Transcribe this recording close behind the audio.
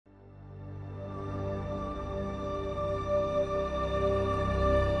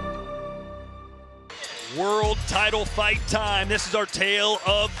World title fight time. This is our tale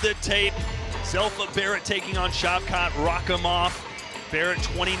of the tape. Zelfa Barrett taking on Shavkatdzhon Rakhimov. Barrett,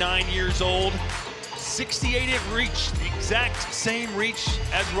 29 years old, 68-inch reach, the exact same reach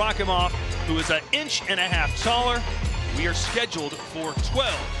as Rakhimov, who is 1.5 inches taller. We are scheduled for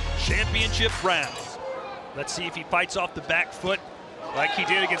 12 championship rounds. Let's see if he fights off the back foot like he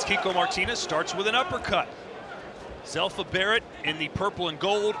did against Kiko Martinez. Starts with an uppercut. Zelfa Barrett in the purple and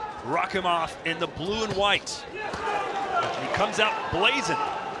gold, Rakhimov in the blue and white. And he comes out blazing.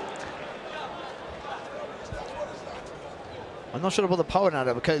 I'm not sure about the power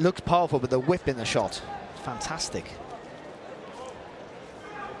now, because it looks powerful, but the whip in the shot, fantastic.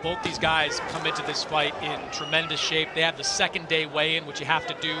 Both these guys come into this fight in tremendous shape. They have the second day weigh-in, which you have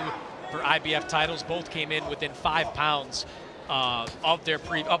to do for IBF titles. Both came in within 5 pounds of the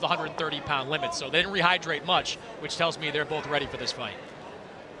 130-pound limit, so they didn't rehydrate much, which tells me they're both ready for this fight.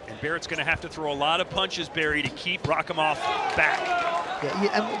 And Barrett's going to have to throw a lot of punches, Barry, to keep Rakhimov back.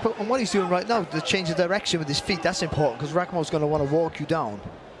 Yeah, and what he's doing right now, the change of direction with his feet, that's important, because Rakhimov's going to want to walk you down.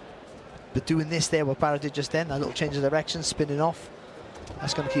 But doing this there, what Barrett did just then, that little change of direction, spinning off,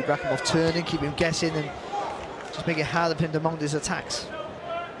 that's going to keep Rakhimov turning, keep him guessing, and just make it harder for him to mount his attacks.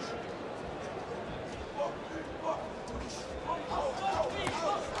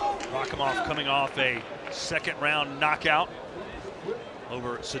 Rakhimov coming off a second-round knockout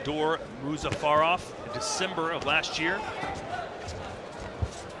over Sador Muzafarov in December of last year.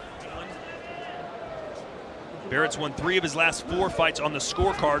 Barrett's won 3 of his last 4 fights on the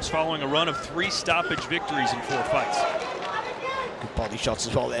scorecards following a run of 3 stoppage victories in 4 fights. Good body shots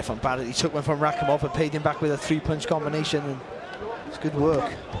as well there from Barrett. He took one from Rakhimov and paid him back with a 3-punch combination, and it's good work.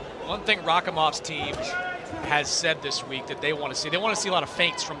 One thing Rakhimov's team has said this week that they want to see a lot of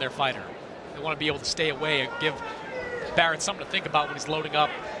feints from their fighter. They want to be able to stay away and give Barrett something to think about when he's loading up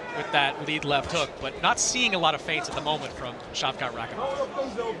with that lead left hook, but not seeing a lot of feints at the moment from Shavkatdzhon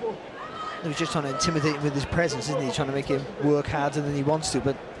Rakhimov. He's just trying to intimidate him with his presence, isn't he? Trying to make him work harder than he wants to,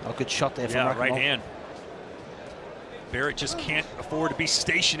 but a good shot there from Rakhimov. Right hand. Barrett just can't afford to be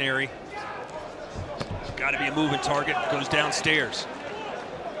stationary. Got to be a moving target, goes downstairs.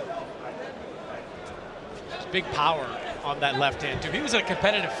 There's big power on that left hand, too. He was in a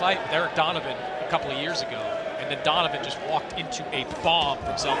competitive fight with Eric Donovan a couple of years ago, and then Donovan just walked into a bomb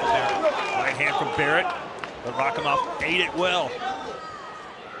from Zelfa Barrett. Right hand from Barrett, but Rakhimov ate it well.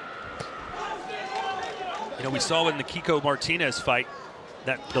 You know, we saw in the Kiko Martinez fight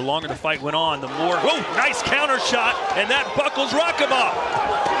that the longer the fight went on, the more, whoa, nice counter shot, and that buckles Rakhimov.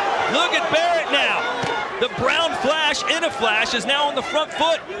 Look at Barrett now. The brown flash in a flash is now on the front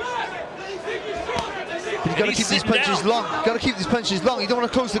foot. You've got to keep these punches long. You've got to keep these punches long. You don't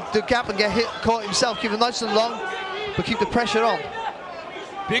want to close the gap and get caught himself. Keep it nice and long, but keep the pressure on.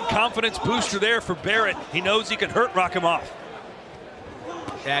 Big confidence booster there for Barrett. He knows he can hurt Rakhimov.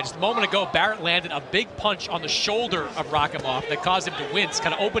 Yeah, just a moment ago, Barrett landed a big punch on the shoulder of Rakhimov that caused him to wince,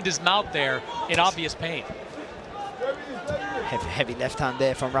 kind of opened his mouth there in obvious pain. Heavy left hand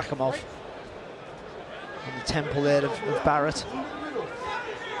there from Rakhimov. On the temple there of Barrett.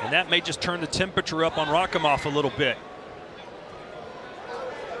 And that may just turn the temperature up on Rakhimov a little bit.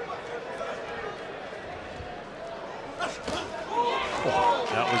 Oh,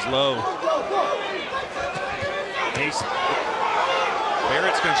 that was low.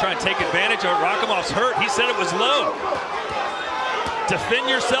 Barrett's going to try and take advantage of it. Rakhimov's hurt. He said it was low. Defend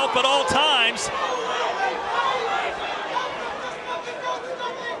yourself at all times.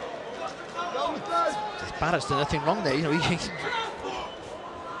 Barrett's done nothing wrong there. You know, you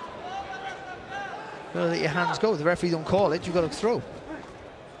gotta let your hands go. The referee don't call it. You've got to throw.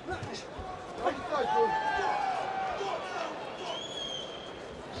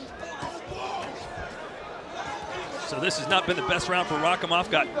 So this has not been the best round for Rakhimov.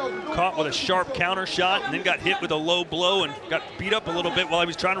 Got caught with a sharp counter shot and then got hit with a low blow and got beat up a little bit while he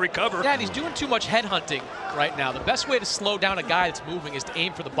was trying to recover. Yeah, and he's doing too much head hunting right now. The best way to slow down a guy that's moving is to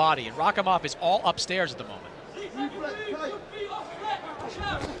aim for the body, and Rakhimov is all upstairs at the moment.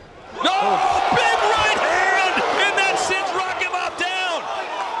 No! Big right hand! And that sends Rakhimov down!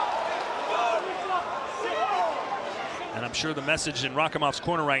 And I'm sure the message in Rakhimov's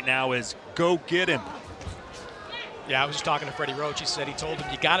corner right now is, go get him. Yeah, I was just talking to Freddie Roach. He said he told him,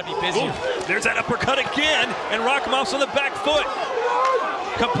 you got to be busy. Ooh, there's that uppercut again, and Rakhimov's on the back foot,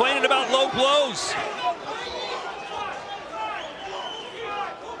 complaining about low blows.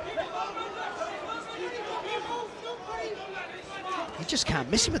 You just can't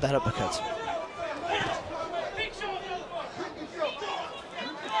miss him with that uppercut.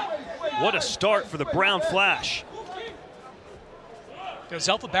 What a start for the Brown Flash. You know,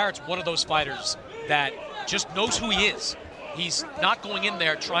 Zelfa Barrett's one of those fighters that just knows who he is. He's not going in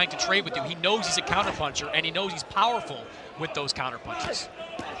there trying to trade with you. He knows he's a counterpuncher, and he knows he's powerful with those counterpunches.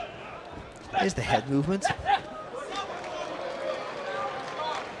 Here's the head movement.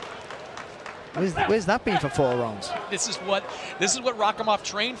 Where's that been for 4 rounds? This is what Rakhimov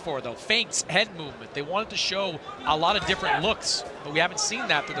trained for, though. Feints, head movement. They wanted to show a lot of different looks, but we haven't seen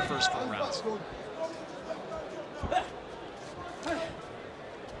that through the first 4 rounds.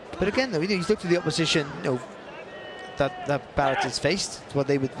 But again, though, he's looked at the opposition, that Barrett has faced. It's what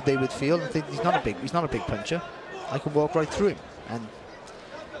they would feel. I think he's not a big puncher. I can walk right through him, and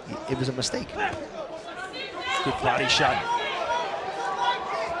it was a mistake. Good body shot.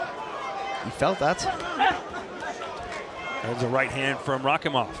 He felt that. There's a right hand from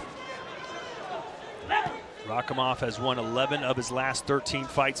Rakhimov. Rakhimov has won 11 of his last 13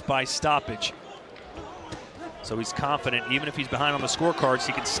 fights by stoppage. So he's confident, even if he's behind on the scorecards,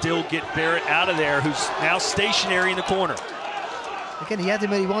 he can still get Barrett out of there, who's now stationary in the corner. Again, he had him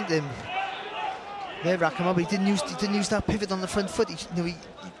where he wanted him. There, Rakhimov, he didn't use that pivot on the front foot.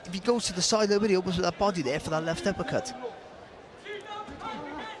 If he goes to the side a little bit, he opens with that body there for that left uppercut.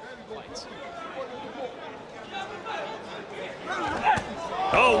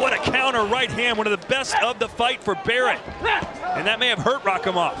 Oh, what a counter right hand, one of the best of the fight for Barrett. And that may have hurt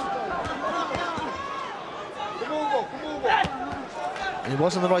Rakhimov. And it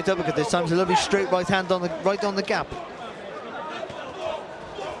wasn't the right uppercut this time. It's a lovely straight right hand right on the gap.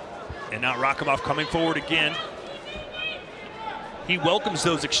 And now Rakhimov coming forward again. He welcomes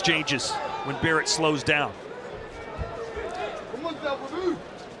those exchanges when Barrett slows down.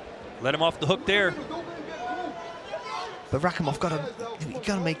 Let him off the hook there. But Rakhimov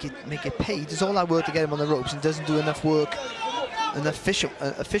gotta make it pay. He does all that work to get him on the ropes and doesn't do enough work, efficient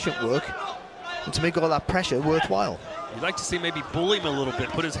work, and to make all that pressure worthwhile. You'd like to see maybe bully him a little bit,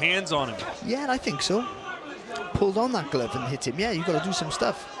 put his hands on him. Yeah, I think so. Pulled on that glove and hit him. Yeah, you got to do some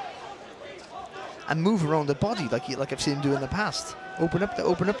stuff and move around the body like I've seen him do in the past. Open up the.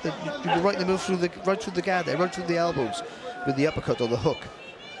 You go right in the middle right through the guard there, right through the elbows with the uppercut or the hook.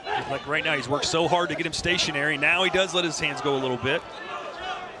 Like right now, he's worked so hard to get him stationary. Now he does let his hands go a little bit.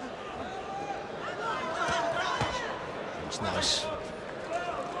 It's nice.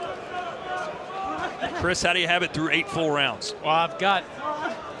 Chris, how do you have it through 8 full rounds? Well, I've got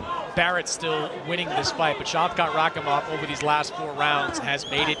Barrett still winning this fight, but Shavkatdzhon Rakhimov over these last 4 rounds has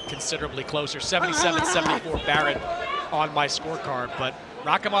made it considerably closer. 77-74 Barrett on my scorecard, but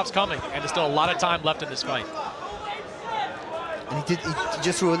Rakhimov's coming, and there's still a lot of time left in this fight. And he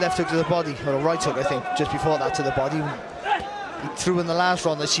just threw a left hook to the body, or a right hook, I think, just before that to the body. He threw in the last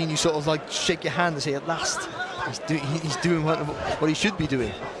round. I seen you sort of like shake your hand and say, at last, he's doing what he should be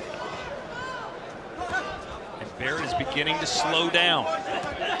doing. And Barrett is beginning to slow down.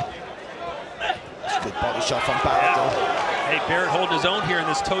 It's a good body shot from Barrett, though. Hey, Barrett holding his own here in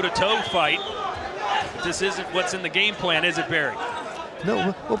this toe-to-toe fight. But this isn't what's in the game plan, is it, Barrett?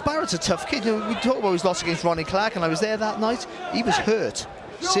 No, well, Barrett's a tough kid. We talked about his loss against Ronnie Clark, and I was there that night. He was hurt,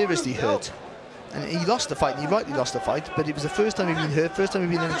 seriously hurt. And he lost the fight, and he rightly lost the fight, but it was the first time he'd been hurt, first time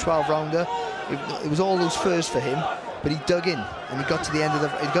he'd been in a 12-rounder. It was all those firsts for him, but he dug in, and he got to the end of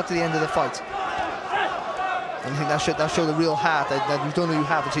the fight. And I think that showed a real heart that you don't know you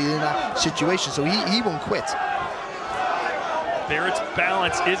have until you're in that situation, so he won't quit. Barrett's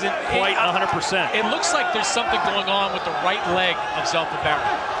balance isn't quite 100%. It looks like there's something going on with the right leg of Zelfa Barrett.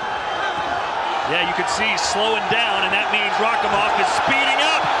 Yeah, you can see he's slowing down, and that means Rakhimov is speeding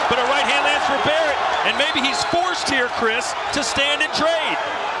up, but a right hand lands for Barrett, and maybe he's forced here, Chris, to stand and trade.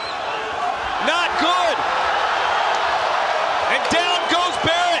 Not good. And down goes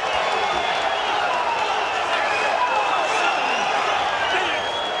Barrett.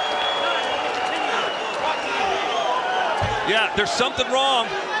 Yeah, there's something wrong.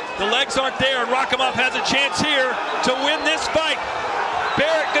 The legs aren't there, and Rakhimov has a chance here to win this fight.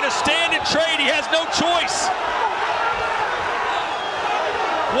 Barrett gonna stand and trade. He has no choice.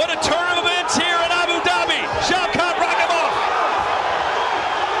 What a turn of events here in Abu Dhabi. Shavkatdzhon Rakhimov.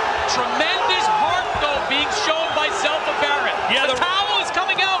 Tremendous heart, though, being shown by Zelfa Barrett. Yeah, the towel is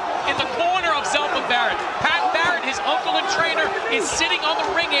coming out in the corner of Zelfa Barrett. Pat Barrett, his uncle and trainer, is sitting on the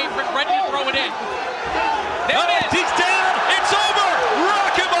ring apron ready to throw it in. There it is. He's down. It's over.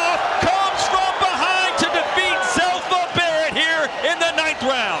 Rakhimov comes from behind to defeat Zelfa Barrett here in the 9th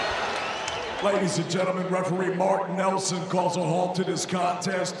round. Ladies and gentlemen, referee Mark Nelson calls a halt to this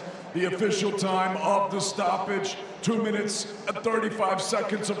contest. The official time of the stoppage, 2 minutes and 35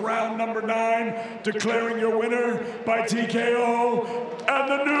 seconds of round number 9, declaring your winner by TKO and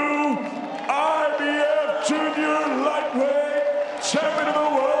the new IBF Junior Lightweight Champion of the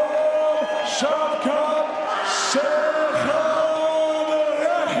World, Shavkatdzhon.